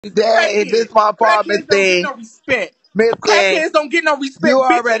That this Crackheads. my fault, Miss Crackheads don't get Thing. no respect. Miss Thing, Crackheads don't get no you respect.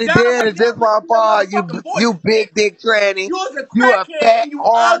 Bitch, you already died did already. it. This Never my listen to your fault. motherfucking voice, You big bitch. dick tranny. You was a You a crackhead fat, and you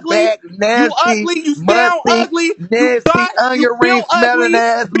hard ugly. back, nasty, You sound musty, ugly. You nasty, thought, you onion feel smelling ugly.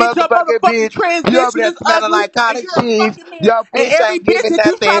 ass Bitch, your motherfucking motherfucking bitch. You over transition there is smelling ugly like and cottage you're a cheese. fucking man. Your And bitch every ain't bitch giving that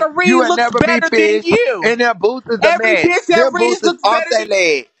you try nothing. to You read will looks never be better than fish. you. And their boots is a Every match. bitch that Their boots reads is looks off better their than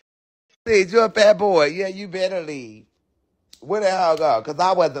leg. Please, you're a fat boy. Yeah, you better leave. Where the hell go? Because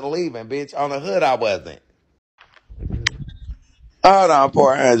I wasn't leaving, bitch. On the hood, I wasn't. Hold on,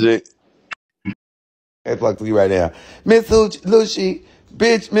 400. Hey, fuck to you right now. Miss Lucci,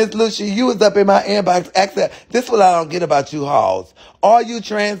 bitch, Miss Lucci, you was up in my inbox. This is what I don't get about you hoes. All you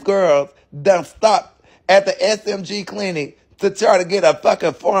trans girls done stopped at the SMG clinic to try to get a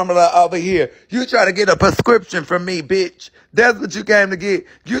fucking formula over here. You try to get a prescription from me, bitch. That's what you came to get.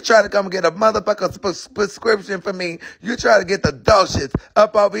 You try to come get a motherfucking prescription from me. You try to get the doshes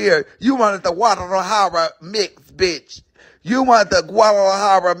up over here. You wanted the Guadalajara mix, bitch. You want the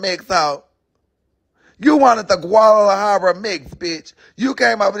Guadalajara mix out. You wanted the Guadalajara mix, bitch. You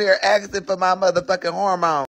came over there asking for my motherfucking hormones.